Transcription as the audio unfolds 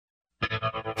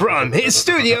from his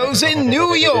studios in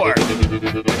New York.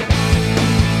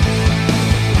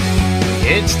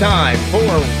 It's time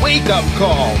for Wake Up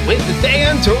Call with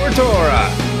Dan Tortora,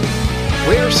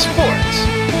 where sports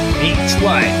meets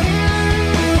life.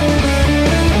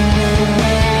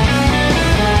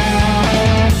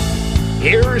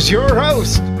 Here's your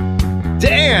host,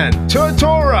 Dan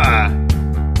Tortora.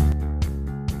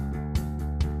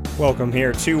 Welcome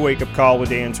here to Wake Up Call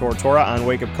with Dan Tortora on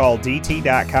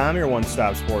wakeupcalldt.com, your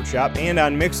one-stop sports shop, and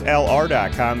on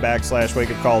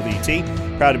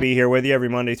mixlr.com/wakeupcalldt. Proud to be here with you every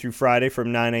Monday through Friday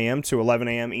from 9 a.m. to 11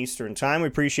 a.m. Eastern Time. We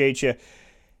appreciate you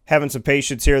having some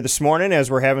patience here this morning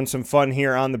as we're having some fun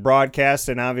here on the broadcast,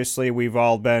 and obviously we've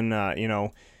all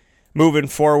been, moving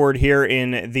forward here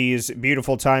in these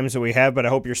beautiful times that we have, but I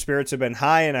hope your spirits have been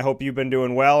high, and I hope you've been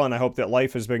doing well, and I hope that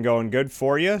life has been going good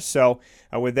for you. So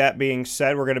with that being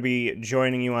said, we're going to be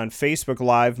joining you on Facebook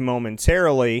Live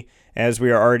momentarily, as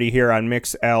we are already here on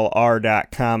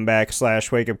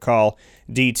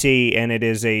mixlr.com/wakeupcalldt, and it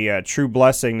is a true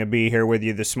blessing to be here with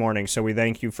you this morning. So we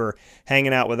thank you for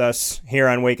hanging out with us here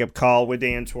on Wake Up Call with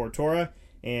Dan Tortora,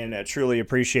 and truly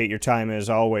appreciate your time as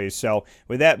always. So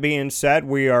with that being said, I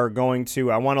want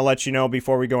to let you know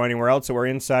before we go anywhere else that we're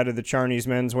inside of the Charney's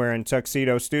Menswear and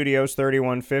Tuxedo Studios,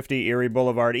 3150 Erie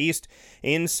Boulevard East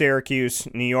in Syracuse,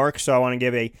 New York. So I want to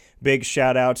give a big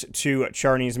shout out to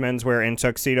Charney's Menswear and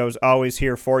Tuxedos, always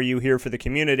here for you, here for the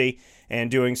community,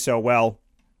 and doing so well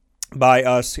by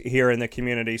us here in the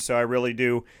community. So I really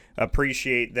do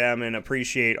appreciate them and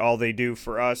appreciate all they do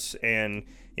for us, and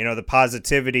the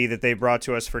positivity that they brought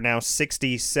to us for now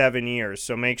 67 years.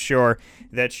 So make sure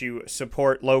that you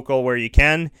support local where you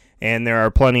can, and there are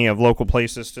plenty of local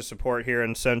places to support here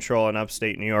in central and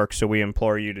upstate New York, so we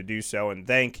implore you to do so, and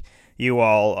thank you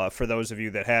all for those of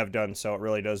you that have done so. It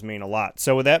really does mean a lot.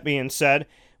 So with that being said,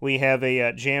 we have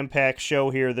a jam-packed show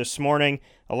here this morning,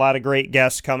 a lot of great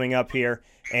guests coming up here,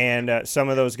 and some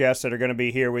of those guests that are going to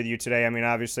be here with you today. I mean,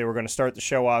 obviously, we're going to start the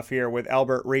show off here with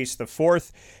Albert Reese IV.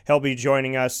 He'll be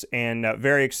joining us, and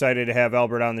very excited to have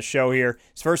Albert on the show here.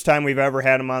 It's the first time we've ever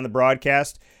had him on the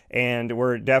broadcast, and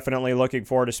we're definitely looking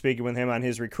forward to speaking with him on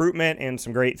his recruitment and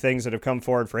some great things that have come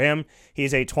forward for him.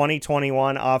 He's a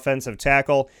 2021 offensive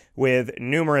tackle with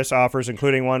numerous offers,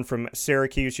 including one from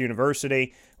Syracuse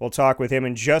University. We'll talk with him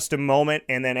in just a moment,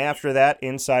 and then after that,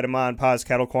 inside of Mon Pa's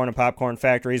Kettle Corn and Popcorn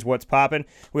Factories, What's Poppin'?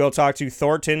 We'll talk to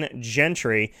Thornton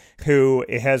Gentry, who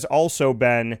has also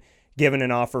been given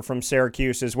an offer from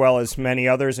Syracuse as well as many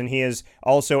others, and he is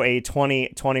also a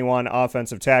 2021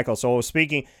 offensive tackle. So we'll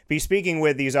be speaking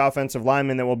with these offensive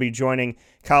linemen that will be joining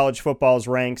college football's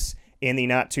ranks in the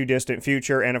not-too-distant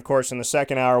future. And, of course, in the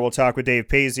second hour, we'll talk with Dave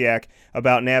Pasiak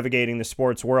about navigating the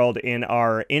sports world in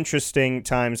our interesting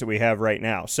times that we have right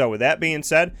now. So with that being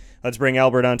said, let's bring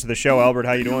Albert onto the show. Albert,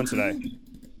 how you doing today?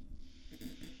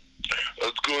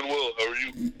 That's going well. How are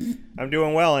you? I'm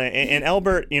doing well. And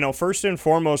Albert, first and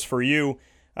foremost for you,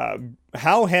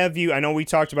 how have you, I know we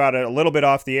talked about it a little bit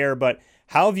off the air, but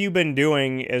how have you been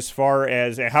doing as far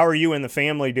as, how are you and the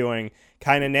family doing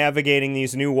kind of navigating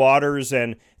these new waters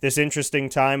and this interesting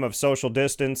time of social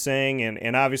distancing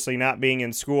and obviously not being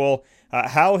in school?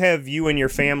 How have you and your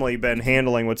family been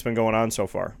handling what's been going on so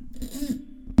far?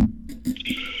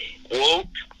 Well,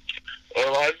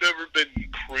 I've never been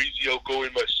crazy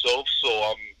outgoing myself,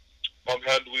 so I'm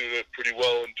handling it pretty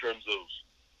well in terms of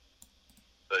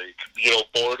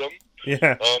boredom.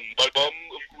 Yeah. My mom,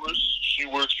 of course, she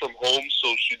works from home,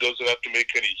 so she doesn't have to make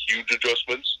any huge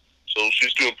adjustments. So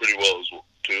she's doing pretty well as well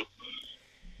too.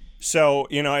 So,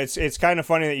 it's kind of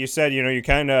funny that you said, you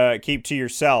kind of keep to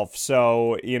yourself.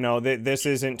 So, this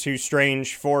isn't too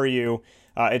strange for you.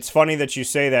 It's funny that you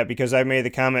say that, because I made the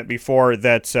comment before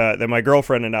that my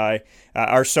girlfriend and I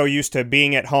are so used to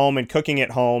being at home and cooking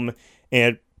at home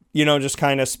and, just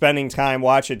kind of spending time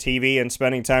watching TV and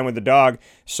spending time with the dog.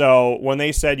 So when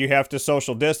they said you have to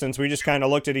social distance, we just kind of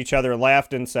looked at each other and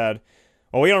laughed and said,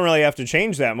 well, we don't really have to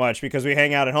change that much because we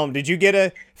hang out at home. Did you get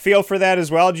a feel for that as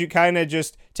well? Did you kind of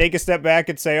just take a step back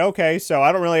and say, okay, so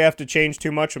I don't really have to change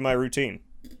too much of my routine?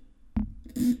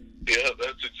 Yeah,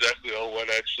 that's exactly how it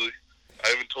went, actually. I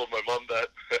haven't told my mom that.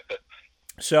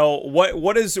 So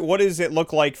what does it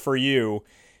look like for you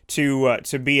to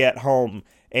be at home?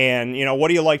 And, what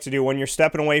do you like to do when you're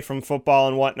stepping away from football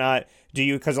and whatnot?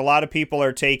 Because a lot of people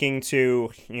are taking to,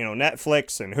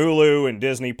 Netflix and Hulu and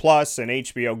Disney Plus and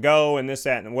HBO Go and this,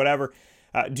 that, and whatever.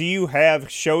 Do you have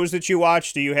shows that you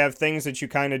watch? Do you have things that you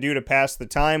kind of do to pass the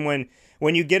time when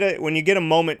you get a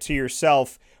moment to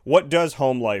yourself? What does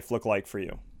home life look like for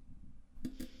you?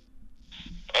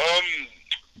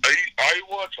 I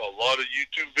watch a lot of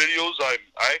YouTube videos. I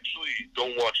actually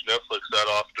don't watch Netflix that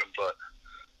often, but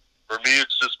me,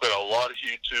 it's just been a lot of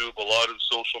YouTube, a lot of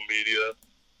social media,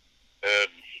 and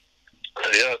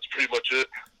yeah, that's pretty much it.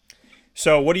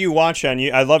 So what do you watch on?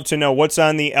 I'd love to know what's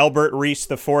on the Albert Reese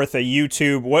IV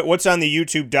YouTube. What's on the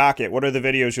YouTube docket? What are the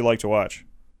videos you like to watch?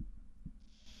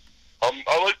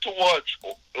 I like to watch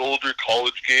older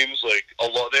college games. Like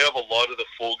they have a lot of the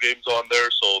full games on there,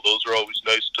 so those are always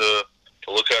nice to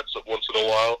look at once in a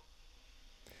while.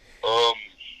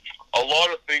 A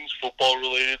lot of things football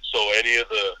related. So any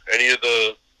of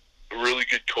the really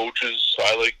good coaches,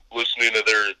 I like listening to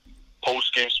their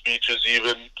post game speeches,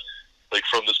 even like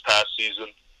from this past season,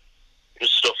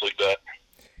 just stuff like that.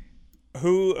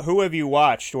 Who have you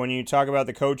watched when you talk about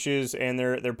the coaches and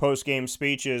their post game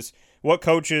speeches? What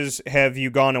coaches have you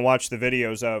gone and watched the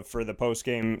videos of for the post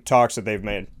game talks that they've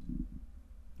made?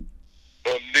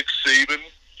 Nick Saban,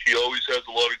 he always has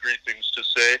a lot of great things to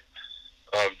say.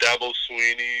 Dabo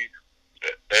Swinney,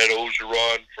 Ed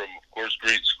Orgeron from, of course,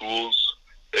 great schools.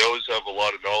 They always have a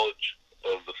lot of knowledge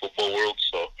of the football world,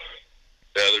 so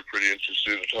yeah, they're pretty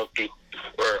interesting to talk to,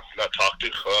 or not talk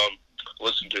to,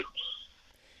 listen to.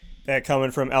 That coming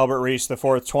from Albert Reese IV,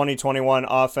 2021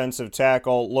 offensive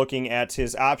tackle, looking at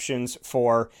his options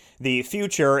for the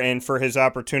future and for his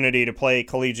opportunity to play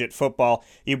collegiate football.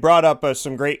 You brought up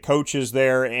some great coaches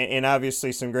there, and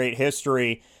obviously some great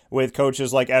history with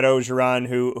coaches like Ed Orgeron,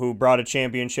 who brought a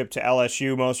championship to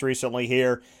LSU most recently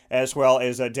here, as well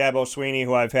as Dabo Swinney,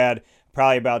 who I've had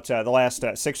probably about the last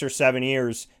 6 or 7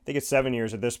 years. I think it's 7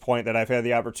 years at this point that I've had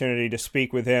the opportunity to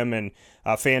speak with him, and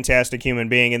a fantastic human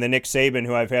being. And then Nick Saban,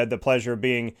 who I've had the pleasure of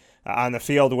being on the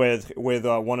field with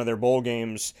one of their bowl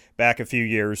games back a few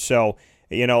years. So,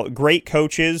 great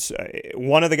coaches.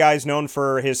 One of the guys known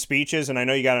for his speeches, and I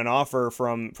know you got an offer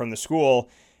from the school,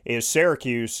 is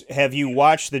Syracuse. Have you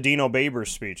watched the Dino Babers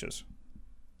speeches?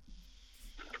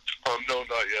 No, not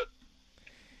yet.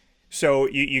 So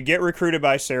you get recruited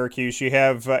by Syracuse. You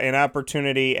have an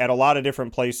opportunity at a lot of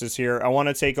different places here. I want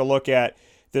to take a look at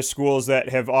the schools that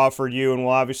have offered you, and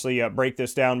we'll obviously break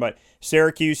this down. But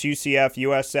Syracuse, UCF,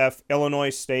 USF, Illinois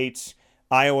State,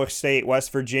 Iowa State,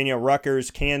 West Virginia, Rutgers,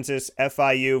 Kansas,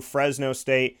 FIU, Fresno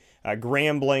State,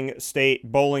 Grambling State,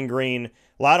 Bowling Green.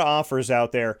 A lot of offers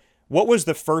out there. What was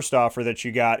the first offer that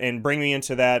you got? And bring me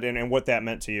into that and what that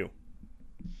meant to you.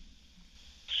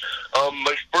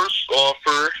 My first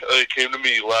offer came to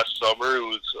me last summer. It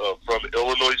was from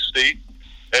Illinois State,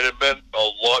 and it meant a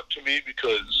lot to me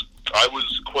because I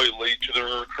was quite late to the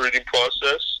recruiting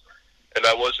process, and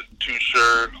I wasn't too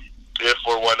sure if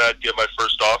or when I'd get my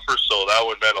first offer, so that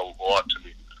one meant a lot to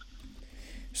me.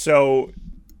 So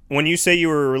when you say you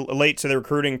were late to the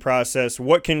recruiting process,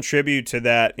 what contributed to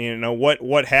that?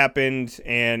 What happened,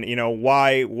 and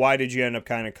why did you end up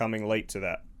kind of coming late to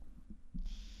that?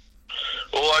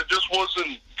 Well, I just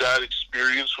wasn't that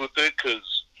experienced with it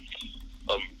because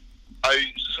I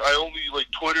only,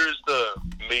 Twitter is the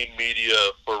main media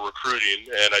for recruiting,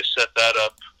 and I set that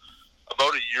up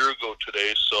about a year ago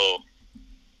today, so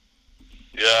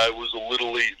yeah, I was a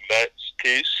little late in that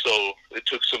case, so it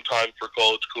took some time for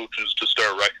college coaches to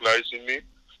start recognizing me,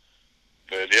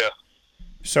 and yeah.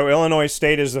 So Illinois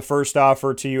State is the first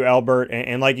offer to you, Albert,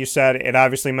 and like you said, it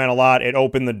obviously meant a lot. It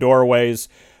opened the doorways.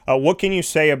 What can you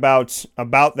say about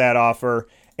that offer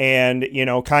and,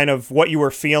 kind of what you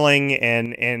were feeling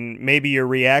and maybe your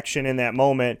reaction in that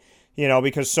moment,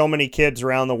 because so many kids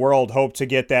around the world hope to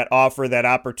get that offer, that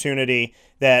opportunity,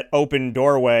 that open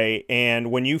doorway. And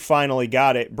when you finally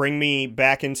got it, bring me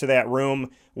back into that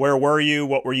room. Where were you?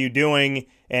 What were you doing?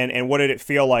 And what did it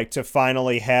feel like to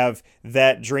finally have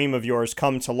that dream of yours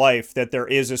come to life, that there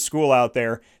is a school out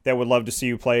there that would love to see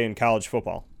you play in college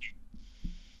football?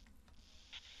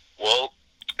 Well,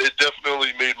 it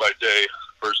definitely made my day,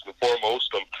 first and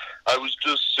foremost. I was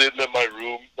just sitting in my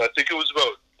room. I think it was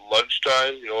about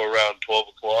lunchtime, around 12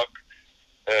 o'clock.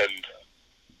 And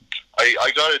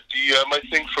I got a DM, I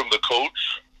think, from the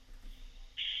coach.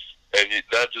 And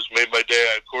that just made my day.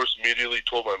 I, of course, immediately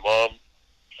told my mom.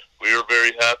 We were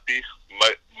very happy.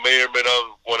 May or may not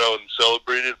have went out and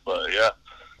celebrated, but yeah.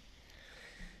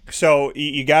 So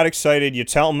you got excited. You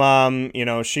tell Mom,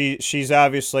 she's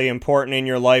obviously important in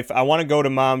your life. I want to go to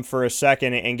Mom for a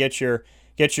second and get your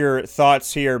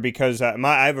thoughts here because I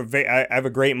have a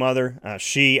great mother.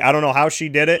 I don't know how she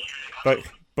did it,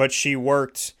 but she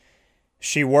worked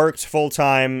full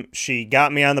time. She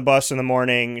got me on the bus in the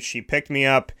morning. She picked me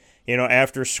up,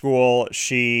 after school.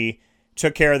 She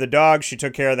took care of the dog. She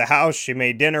took care of the house. She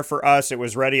made dinner for us. It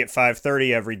was ready at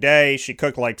 5:30 every day. She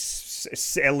cooked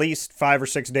at least 5 or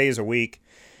 6 days a week.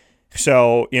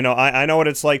 So, I know what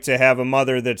it's like to have a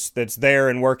mother that's there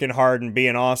and working hard and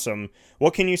being awesome.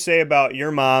 What can you say about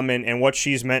your mom and what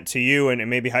she's meant to you and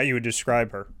maybe how you would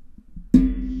describe her?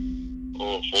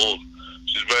 Oh, well,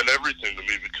 she's meant everything to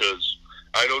me because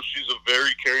I know she's a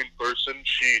very caring person.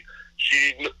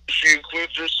 She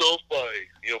includes herself by,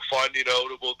 finding out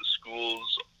about the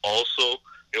schools also.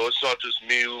 It's not just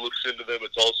me who looks into them,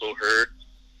 it's also her.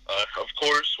 Of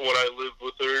course, when I lived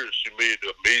with her, she made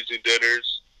amazing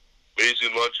dinners,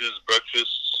 amazing lunches,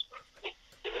 breakfasts.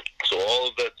 So all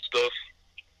of that stuff,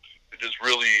 it just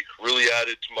really, really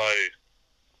added to my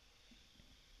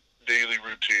daily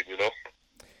routine,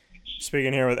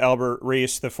 Speaking here with Albert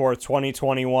Reese, the fourth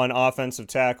 2021 offensive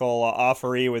tackle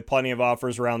offeree with plenty of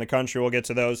offers around the country. We'll get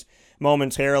to those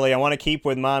momentarily. I want to keep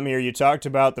with Mom here. You talked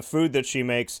about the food that she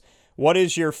makes. What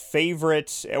is your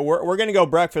favorite? We're going to go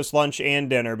breakfast, lunch, and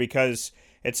dinner because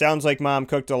it sounds like Mom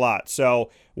cooked a lot. So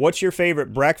what's your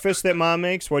favorite breakfast that Mom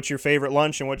makes? What's your favorite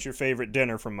lunch? And what's your favorite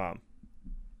dinner from Mom?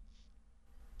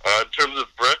 In terms of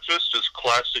breakfast, just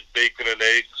classic bacon and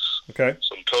eggs. Okay.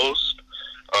 Some toast.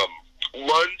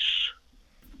 Lunch,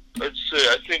 I'd say,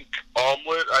 I think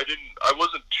omelet. I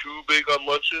wasn't too big on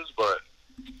lunches, but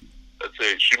I'd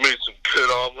say she made some good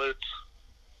omelets.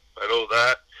 I know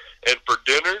that. And for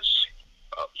dinners,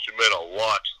 she made a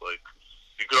lot. Like,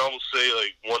 you could almost say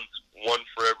like one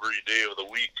for every day of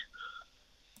the week.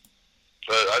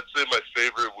 But I'd say my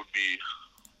favorite would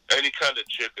be any kind of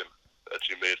chicken that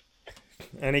she made.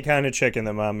 Any kind of chicken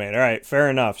that Mom made. All right, fair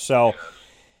enough. So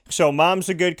Mom's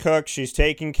a good cook. She's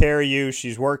taking care of you.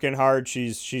 She's working hard.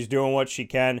 She's doing what she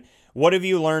can. What have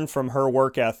you learned from her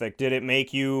work ethic? Did it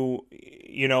make you,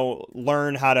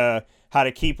 learn how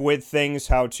to keep with things,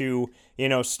 how to,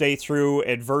 stay through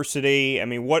adversity? I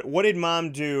mean, what did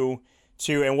Mom do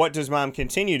and what does Mom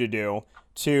continue to do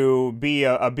to be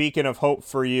a beacon of hope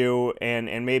for you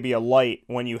and maybe a light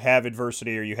when you have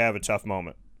adversity or you have a tough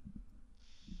moment?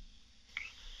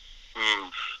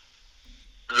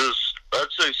 I'd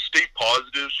say stay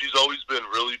positive. She's always been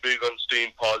really big on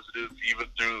staying positive, even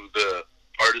through the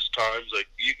hardest times. Like,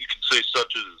 you could say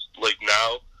such as, like,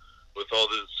 now, with all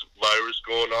this virus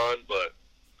going on, but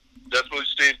definitely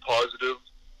staying positive.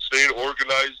 Staying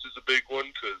organized is a big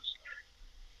one, because,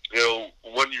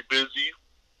 when you're busy,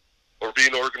 or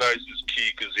being organized is key,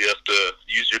 because you have to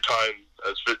use your time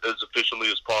as efficiently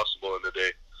as possible in the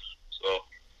day. So,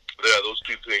 yeah, those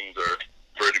two things are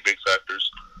pretty big factors.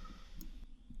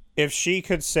 If she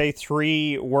could say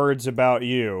 3 words about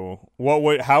you,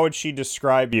 how would she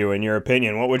describe you in your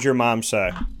opinion? What would your mom say?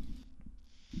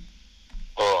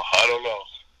 Oh, I don't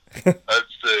know. I'd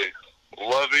say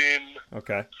loving,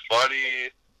 okay,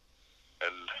 funny,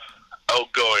 and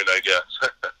outgoing, I guess.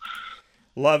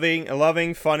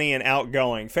 Loving, funny, and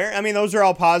outgoing. Fair. I mean, those are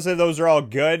all positive. Those are all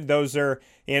good. Those are,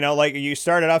 like you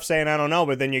started off saying, I don't know,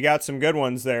 but then you got some good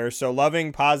ones there. So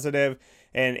loving, positive,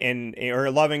 or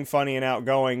loving, funny, and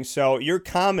outgoing. So your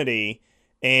comedy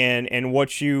and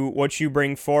what you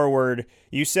bring forward,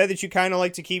 you said that you kind of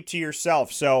like to keep to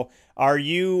yourself. So are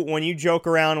you, when you joke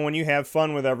around, when you have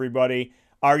fun with everybody,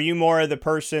 are you more of the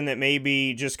person that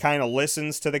maybe just kind of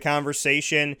listens to the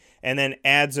conversation and then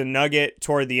adds a nugget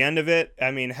toward the end of it?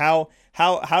 I mean, how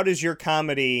does your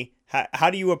comedy, how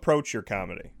do you approach your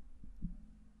comedy?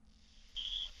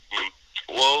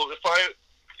 Well,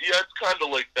 it's kind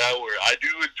of like that, where I do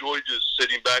enjoy just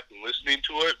sitting back and listening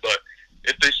to it, but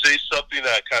if they say something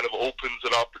that kind of opens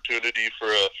an opportunity for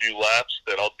a few laughs,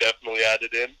 then I'll definitely add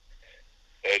it in.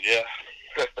 And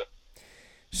yeah.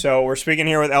 So we're speaking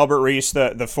here with Albert Reese,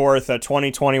 the fourth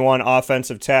 2021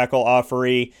 offensive tackle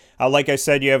offeree. Like I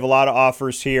said, you have a lot of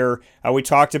offers here. We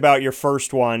talked about your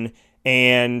first one.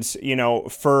 And,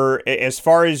 for as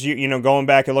far as you going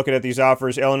back and looking at these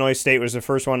offers, Illinois State was the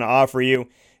first one to offer you.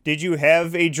 Did you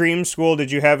have a dream school? Did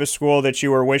you have a school that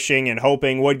you were wishing and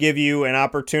hoping would give you an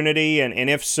opportunity? And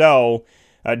if so,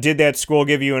 did that school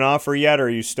give you an offer yet, or are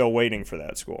you still waiting for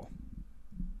that school?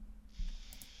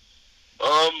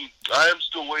 I am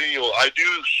still waiting. I do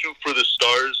shoot for the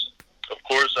stars. Of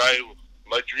course,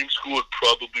 my dream school would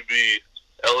probably be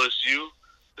LSU,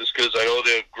 just because I know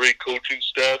they have great coaching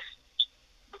staff.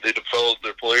 They develop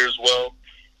their players well.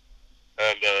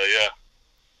 And, yeah.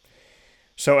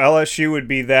 So LSU would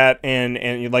be that,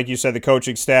 and like you said, the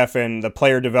coaching staff and the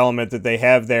player development that they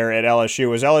have there at LSU.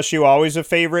 Was LSU always a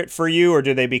favorite for you, or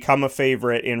did they become a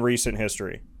favorite in recent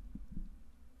history?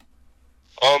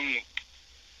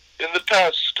 In the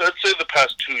past, I'd say the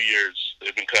past 2 years,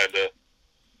 they've been kind of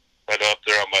up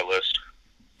there on my list.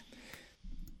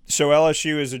 So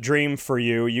LSU is a dream for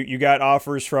you. You got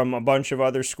offers from a bunch of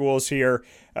other schools here.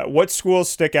 What schools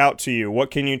stick out to you? What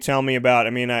can you tell me about? I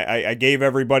mean, I gave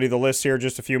everybody the list here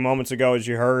just a few moments ago, as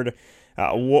you heard.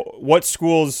 What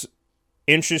schools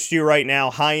interest you right now?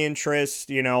 High interest,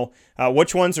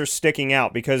 which ones are sticking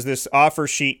out? Because this offer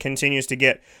sheet continues to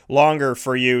get longer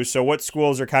for you. So what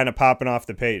schools are kind of popping off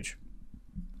the page?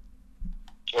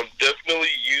 Definitely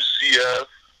UCF,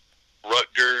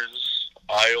 Rutgers,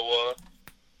 Iowa.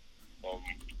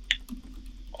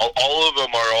 All of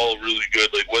them are all really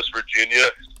good. Like West Virginia,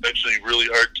 it's actually really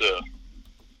hard to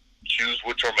choose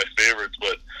which are my favorites,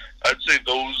 but I'd say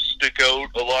those stick out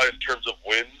a lot in terms of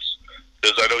wins,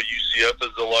 because I know UCF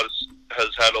has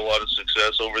had a lot of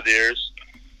success over the years.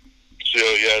 So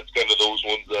yeah, it's kind of those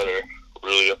ones that are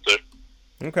really up there.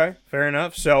 Okay, fair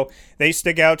enough. So they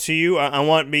stick out to you. I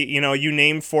want you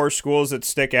named 4 schools that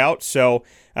stick out, so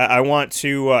I want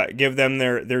to give them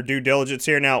their due diligence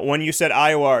here. Now, when you said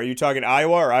Iowa, are you talking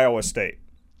Iowa or Iowa State?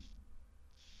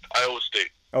 Iowa State.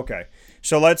 Okay,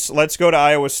 so let's go to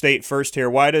Iowa State first here.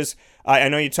 Why does I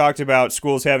know you talked about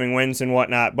schools having wins and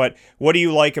whatnot, but what do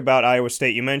you like about Iowa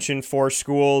State? You mentioned 4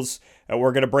 schools.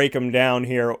 We're going to break them down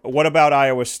here. What about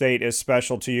Iowa State is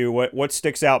special to you? What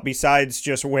sticks out besides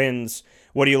just wins?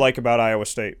 What do you like about Iowa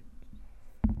State?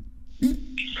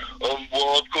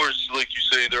 Well, of course, like you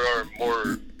say, there are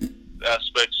more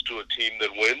aspects to a team than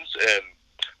wins, and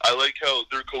I like how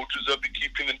their coaches have been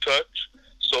keeping in touch.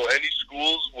 So any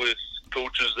schools with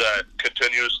coaches that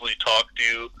continuously talk to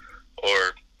you,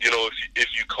 or if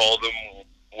you call them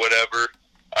whatever,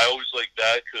 I always like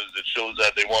that because it shows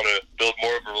that they want to build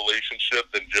more of a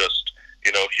relationship than just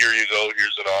here you go,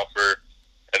 here's an offer,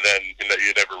 and then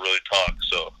you never really talk.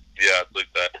 So yeah, I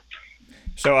like that.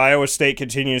 So Iowa State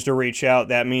continues to reach out.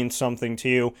 That means something to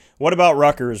you. What about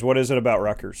Rutgers? What is it about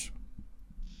Rutgers?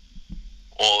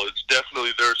 Well, it's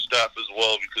definitely their staff as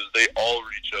well, because they all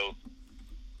reach out.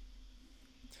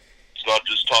 It's not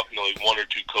just talking to like 1 or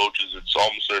 2 coaches. It's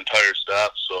almost their entire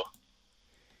staff. So.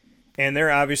 And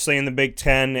they're obviously in the Big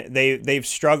Ten. They've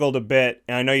struggled a bit.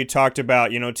 And I know you talked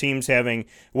about teams having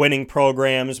winning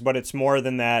programs, but it's more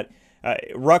than that.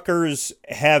 Rutgers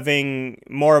having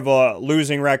more of a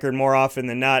losing record more often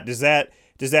than not. Does that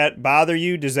bother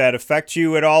you? Does that affect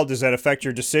you at all? Does that affect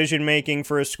your decision making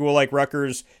for a school like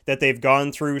Rutgers that they've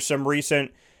gone through some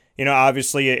recent,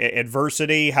 obviously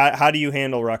adversity? How do you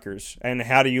handle Rutgers, and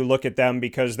how do you look at them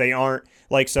because they aren't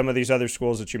like some of these other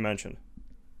schools that you mentioned?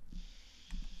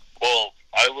 Well,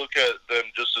 I look at them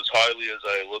just as highly as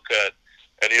I look at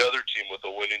any other team with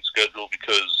a winning schedule,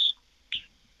 because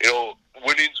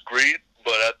winning's great,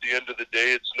 but at the end of the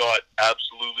day, it's not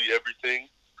absolutely everything.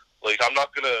 Like, I'm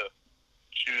not going to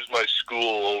choose my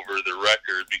school over the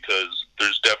record, because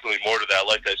there's definitely more to that.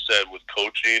 Like I said, with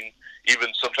coaching, even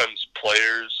sometimes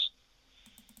players,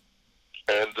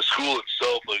 and the school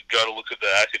itself, like, got to look at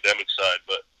the academic side.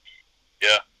 But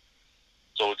yeah,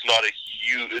 so it's not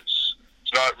it's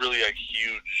not really a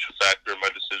huge factor in my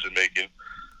decision making.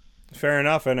 Fair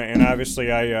enough, and obviously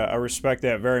I respect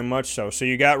that very much so. So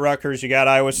you got Rutgers, you got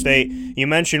Iowa State. You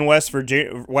mentioned West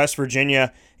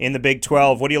Virginia in the Big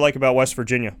 12. What do you like about West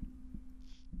Virginia?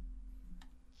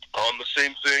 The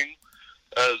same thing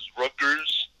as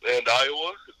Rutgers and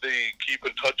Iowa. They keep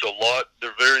in touch a lot.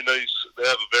 They're very nice. They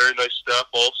have a very nice staff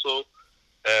also,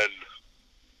 and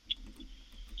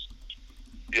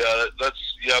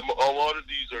a lot of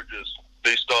these are just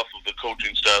based off of the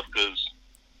coaching staff, because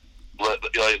I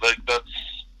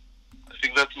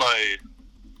think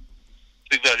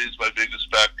that is my biggest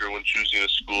factor when choosing a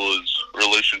school, is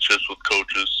relationships with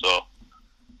coaches. So,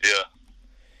 yeah.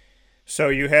 So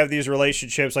you have these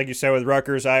relationships, like you said, with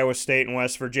Rutgers, Iowa State, and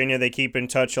West Virginia. They keep in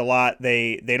touch a lot.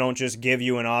 They don't just give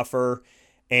you an offer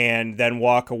and then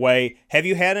walk away. Have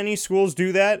you had any schools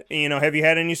do that? Have you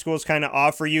had any schools kind of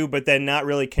offer you but then not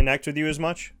really connect with you as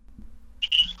much?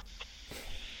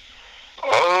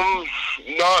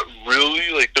 Not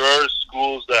really. Like, there are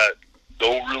schools that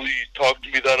don't really talk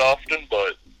to me that often,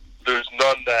 but there's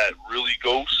none that really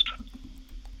ghost.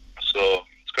 So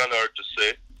it's kind of hard to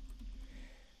say.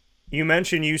 You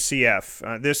mentioned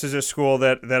UCF. This is a school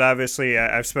that obviously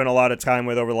I've spent a lot of time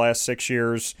with over the last 6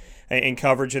 years in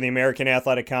coverage of the American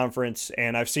Athletic Conference,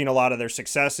 and I've seen a lot of their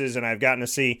successes, and I've gotten to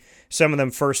see some of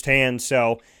them firsthand.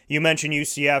 So you mentioned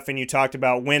UCF, and you talked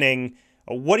about winning.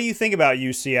 What do you think about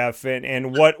UCF,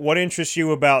 and what interests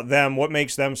you about them? What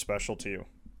makes them special to you?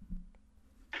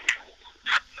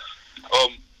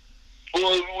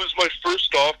 Well, it was my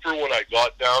first offer when I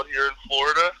got down here in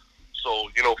Florida. So,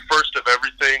 first of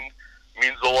everything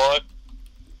means a lot.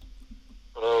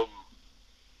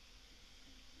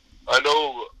 I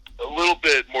know a little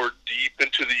bit more deep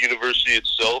into the university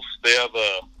itself. They have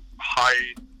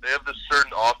this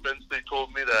certain offense, they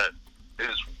told me, that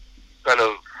is kind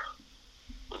of,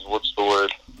 what's the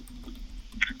word?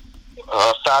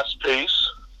 Fast pace.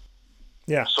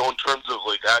 Yeah. So in terms of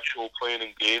like actual playing in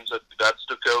games, that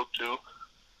stuck out too.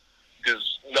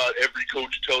 Because not every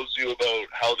coach tells you about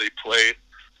how they play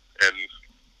and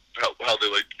how they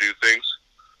like to do things.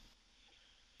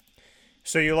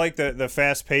 So you like the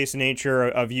fast-paced nature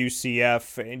of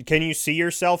UCF. And can you see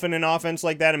yourself in an offense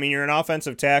like that? I mean, you're an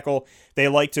offensive tackle. They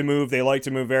like to move. They like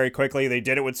to move very quickly. They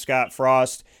did it with Scott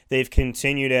Frost. They've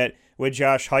continued it with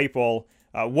Josh Heupel.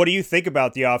 What do you think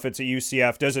about the offense at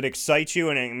UCF? Does it excite you?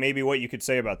 And maybe what you could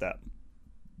say about that?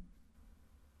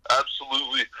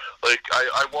 Absolutely. Like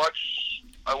I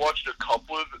watched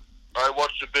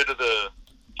a bit of the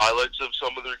highlights of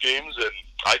some of their games, and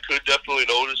I could definitely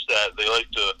notice that they like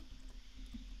to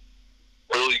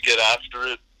really get after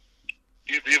it,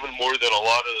 even more than a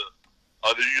lot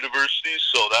of other universities.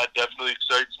 So that definitely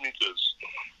excites me because,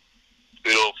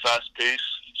 fast pace,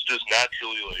 it's just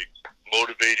naturally like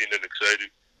motivating and exciting.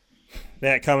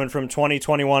 That coming from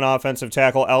 2021 offensive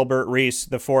tackle Albert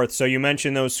Reese IV. So you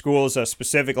mentioned those schools,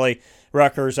 specifically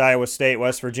Rutgers, Iowa State,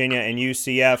 West Virginia, and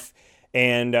UCF.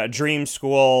 And Dream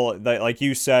School, that, like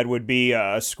you said, would be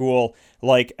a school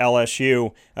like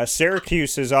LSU.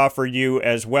 Syracuse has offered you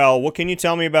as well. What can you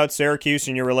tell me about Syracuse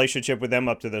and your relationship with them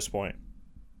up to this point?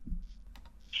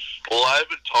 Well, I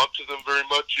haven't talked to them very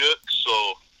much yet, so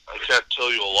I can't tell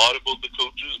you a lot about the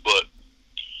coaches, but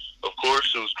of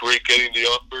course it was great getting the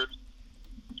offer.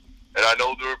 And I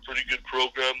know they're a pretty good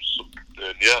program,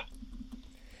 and yeah.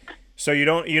 So you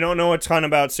don't know a ton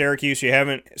about Syracuse. You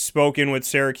haven't spoken with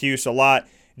Syracuse a lot.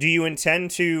 Do you intend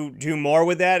to do more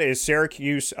with that? Is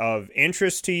Syracuse of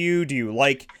interest to you? Do you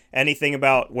like anything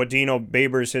about what Dino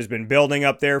Babers has been building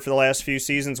up there for the last few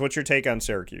seasons? What's your take on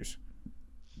Syracuse?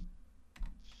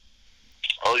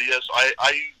 Oh, yes.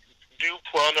 I do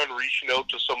plan on reaching out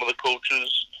to some of the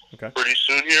coaches pretty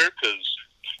soon here, because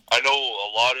I know a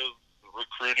lot of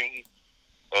recruiting,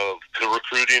 the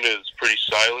recruiting is pretty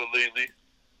silent lately.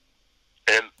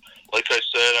 And like I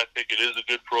said, I think it is a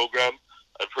good program.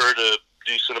 I've heard a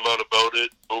decent amount about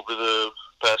it over the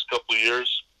past couple of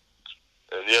years.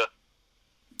 And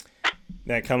yeah.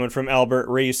 That coming from Albert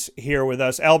Reese here with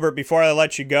us. Albert, before I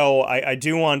let you go, I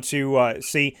do want to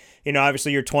see,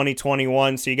 obviously you're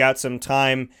 2021, so you got some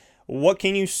time. What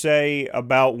can you say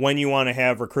about when you want to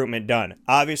have recruitment done?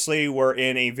 Obviously, we're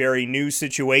in a very new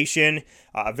situation,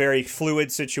 a very fluid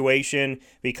situation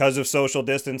because of social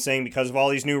distancing, because of all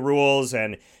these new rules,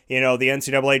 and the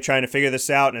NCAA trying to figure this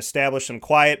out and establish some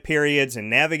quiet periods and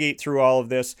navigate through all of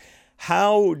this.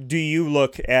 How do you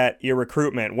look at your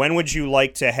recruitment? When would you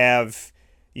like to have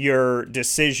your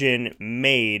decision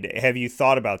made? Have you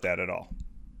thought about that at all?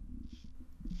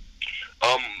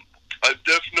 I've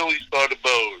definitely thought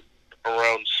about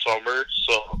around summer,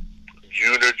 so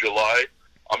June or July.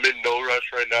 I'm in no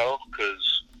rush right now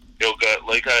because,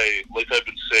 like I've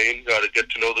been saying, got to get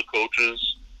to know the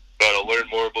coaches, got to learn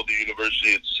more about the university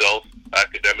itself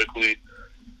academically.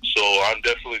 So I'm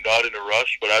definitely not in a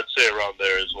rush, but I'd say around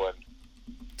there is when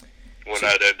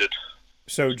that ended.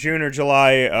 So June or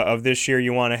July of this year,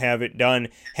 you want to have it done.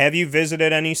 Have you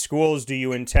visited any schools? Do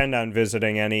you intend on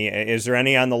visiting any? Is there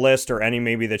any on the list, or any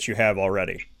maybe that you have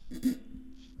already?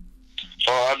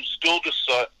 I'm still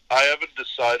I haven't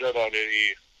decided on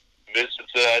any visits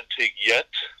that I'd take yet.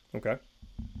 Okay.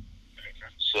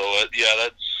 So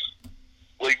that's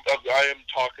like I am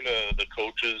talking to the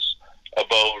coaches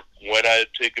about when I'd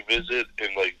take a visit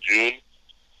in like June.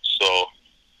 So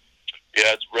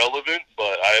yeah, it's relevant,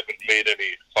 but I haven't made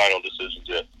any final decisions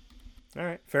yet. All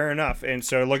right, fair enough. And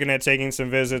so looking at taking some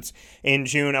visits in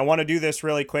June. I want to do this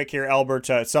really quick here, Albert.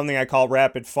 It's something I call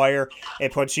rapid fire.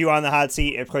 It puts you on the hot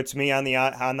seat. It puts me on the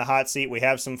hot seat. We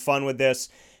have some fun with this.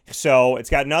 So it's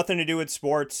got nothing to do with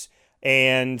sports.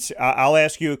 And I'll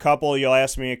ask you a couple. You'll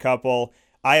ask me a couple.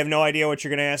 I have no idea what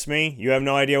you're going to ask me. You have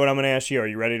no idea what I'm going to ask you. Are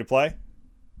you ready to play?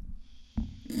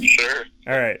 Sure.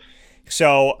 All right.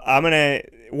 So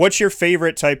what's your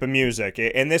favorite type of music?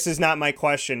 And this is not my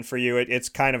question for you. It's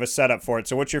kind of a setup for it.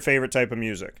 So what's your favorite type of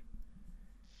music?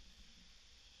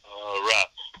 Rap.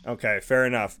 Okay, fair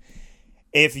enough.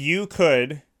 If you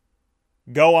could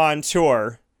go on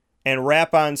tour and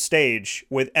rap on stage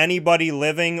with anybody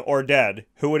living or dead,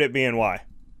 who would it be and why?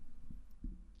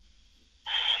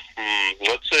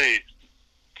 Let's say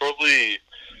probably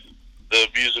the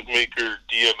music maker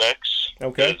DMX.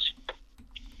 Okay.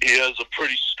 He has a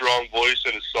pretty strong voice,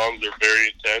 and his songs are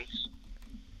very intense.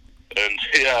 And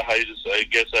yeah, I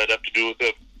guess I'd have to do with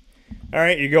him. All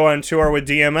right, you go on tour with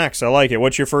DMX. I like it.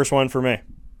 What's your first one for me?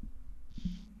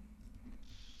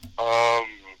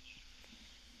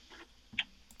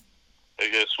 I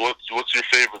guess what's your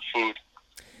favorite food?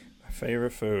 My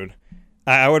favorite food.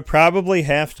 I would probably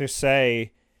have to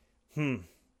say,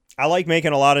 I like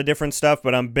making a lot of different stuff,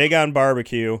 but I'm big on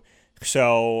barbecue.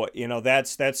 So,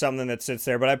 that's something that sits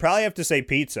there. But I probably have to say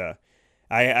pizza.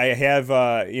 I have,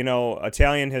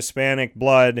 Italian, Hispanic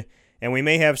blood, and we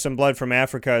may have some blood from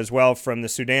Africa as well, from the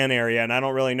Sudan area. And I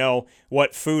don't really know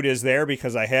what food is there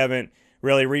because I haven't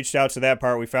really reached out to that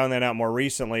part. We found that out more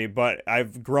recently. But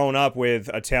I've grown up with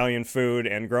Italian food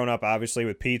and grown up, obviously,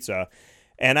 with pizza.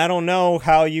 And I don't know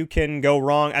how you can go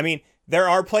wrong. I mean, there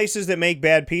are places that make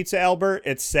bad pizza, Albert.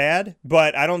 It's sad,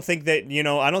 but I don't think that,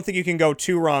 I don't think you can go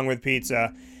too wrong with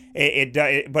pizza.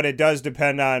 But it does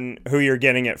depend on who you're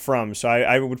getting it from. So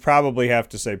I would probably have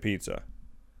to say pizza.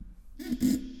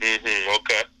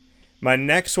 Okay. My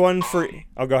next one for...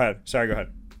 Oh, go ahead. Sorry, go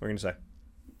ahead. What are you going to say?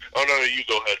 Oh, no, you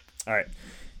go ahead. All right.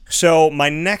 So my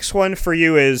next one for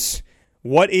you is,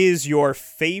 what is your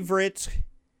favorite...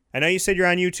 I know you said you're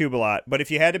on YouTube a lot, but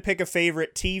if you had to pick a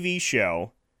favorite TV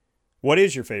show, what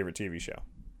is your favorite TV show?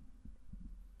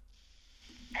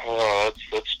 Oh,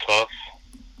 that's tough.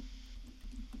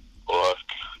 Well, I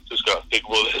just got to think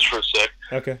about this for a sec.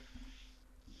 Okay.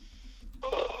 I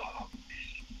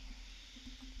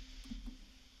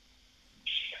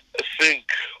think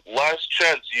Last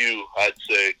Chance U, I'd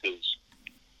say, because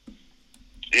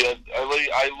I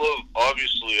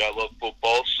love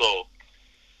football, so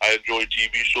I enjoy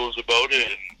TV shows about it,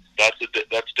 and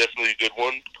that's definitely a good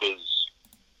one because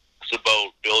it's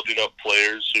about building up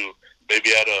players who maybe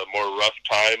had a more rough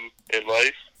time in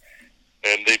life,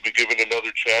 and they've been given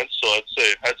another chance. So I'd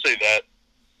say that.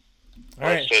 All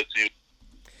right. Last Chance U.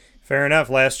 Fair enough.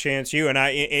 Last Chance U, and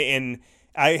I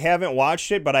haven't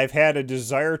watched it, but I've had a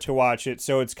desire to watch it.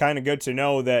 So it's kind of good to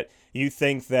know that you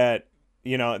think that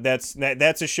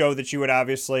that's a show that you would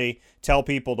obviously tell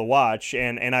people to watch,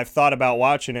 and I've thought about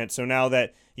watching it. So now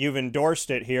that you've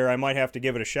endorsed it here, I might have to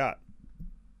give it a shot.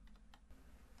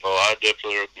 Oh, I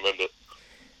definitely recommend it.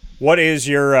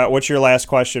 What's your last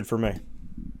question for me?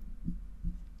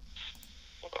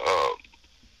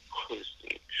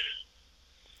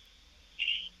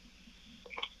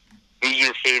 Who's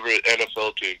your favorite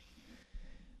NFL team?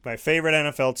 My favorite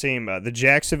NFL team, the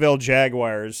Jacksonville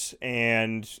Jaguars,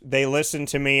 and they listened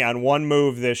to me on one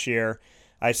move this year.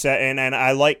 I said, and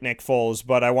I like Nick Foles,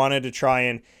 but I wanted to try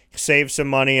and save some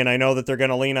money, and I know that they're going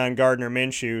to lean on Gardner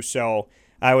Minshew, so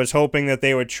I was hoping that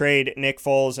they would trade Nick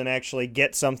Foles and actually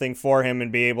get something for him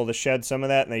and be able to shed some of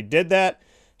that, and they did that,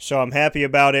 so I'm happy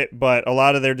about it, but a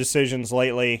lot of their decisions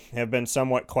lately have been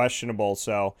somewhat questionable,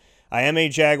 so I am a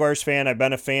Jaguars fan. I've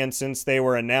been a fan since they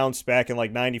were announced back in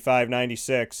like 95,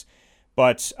 96,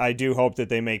 but I do hope that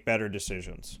they make better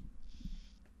decisions.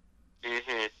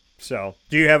 Mm-hmm. So,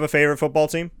 do you have a favorite football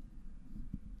team?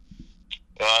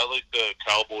 I like the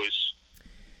Cowboys.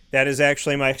 That is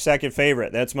actually my second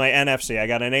favorite. That's my NFC. I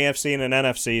got an AFC and an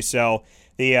NFC. So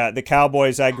the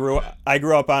Cowboys, I grew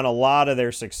up on a lot of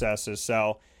their successes.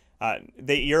 So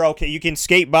you're okay. You can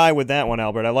skate by with that one,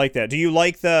 Albert. I like that. Do you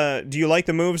like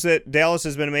the moves that Dallas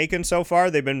has been making so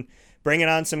far? They've been bringing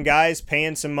on some guys,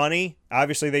 paying some money.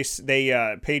 Obviously,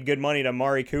 they paid good money to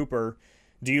Amari Cooper.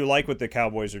 Do you like what the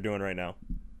Cowboys are doing right now?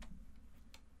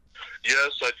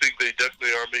 Yes, I think they definitely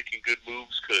are making good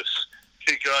moves because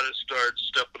they got to start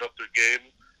stepping up their game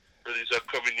for these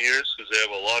upcoming years because they have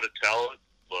a lot of talent,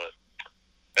 but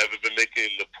haven't been making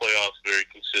the playoffs very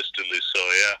consistently. So,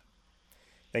 yeah.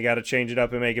 They got to change it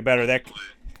up and make it better.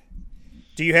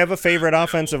 Do you have a favorite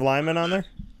offensive lineman on there?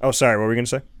 Oh, sorry. What were we going to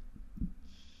say?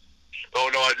 Oh,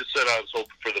 no, I just said I was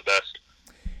hoping for the best.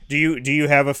 Do you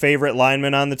have a favorite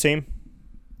lineman on the team?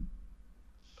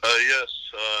 Yes,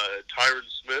 Tyron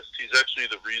Smith. He's actually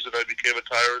the reason I became a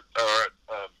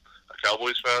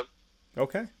Cowboys fan.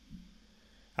 Okay,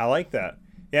 I like that.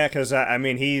 Yeah, because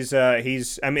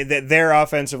their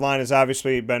offensive line has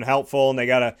obviously been helpful, and they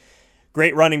got a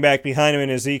great running back behind him in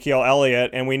Ezekiel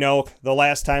Elliott, and we know the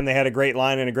last time they had a great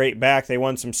line and a great back, they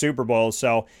won some Super Bowls.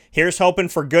 So here's hoping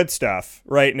for good stuff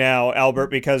right now, Albert,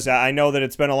 because I know that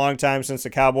it's been a long time since the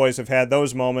Cowboys have had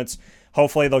those moments.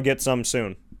 Hopefully they'll get some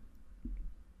soon.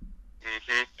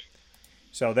 Mm-hmm.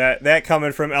 So that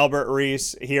coming from Albert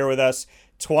Reese here with us,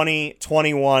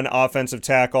 2021 offensive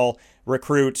tackle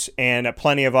recruit, and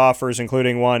plenty of offers,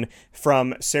 including one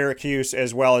from Syracuse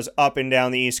as well as up and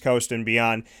down the East Coast and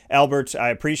beyond. Albert, I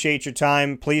appreciate your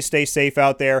time. Please stay safe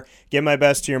out there. Give my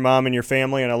best to your mom and your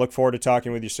family, and I look forward to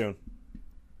talking with you soon.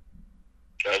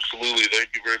 Absolutely. Thank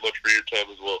you very much for your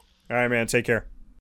time as well. All right, man. Take care.